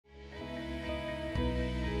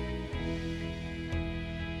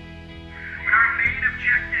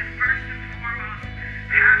first and foremost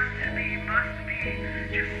has to be, must be,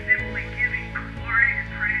 just simply giving glory and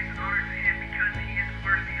praise and honor to Him because He is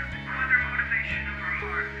worthy of it. No other motivation of our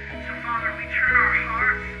heart. So Father, we turn our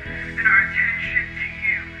hearts and our attention to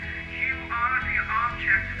You. You are the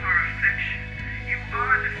object of our affection. You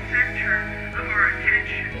are the center of our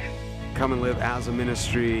attention. Come and Live as a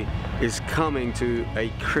ministry is coming to a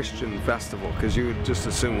Christian festival, because you would just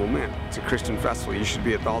assume, well, man, it's a Christian festival, you should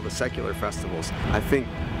be at all the secular festivals. I think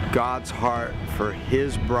God's heart for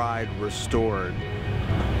His bride restored,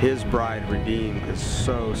 His bride redeemed is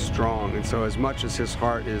so strong. And so as much as His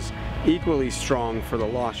heart is equally strong for the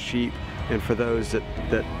lost sheep and for those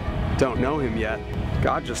that don't know Him yet,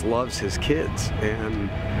 God just loves His kids.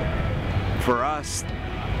 And for us,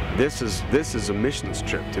 this is a missions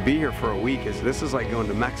trip. To be here for a week this is like going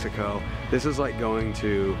to Mexico. This is like going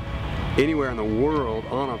to anywhere in the world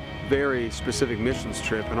on a very specific missions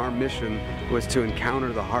trip. And our mission was to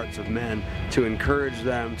encounter the hearts of men, to encourage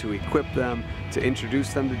them, to equip them, to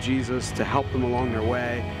introduce them to Jesus, to help them along their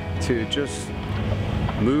way, to just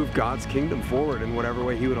move God's kingdom forward in whatever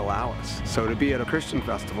way He would allow us. So to be at a Christian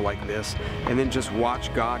festival like this and then just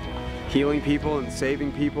watch God healing people and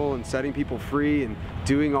saving people and setting people free and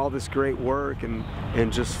doing all this great work and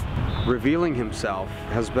just revealing Himself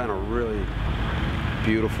has been a really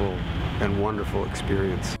beautiful and wonderful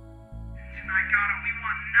experience. Tonight, God, we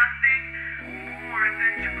want nothing more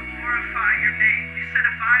than to glorify Your name. You said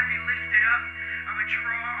if I be lifted up, I would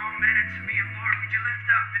draw all men unto me. And Lord, would You lift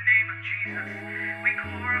up the name of Jesus? We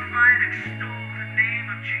glorify and extol the name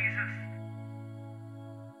of Jesus.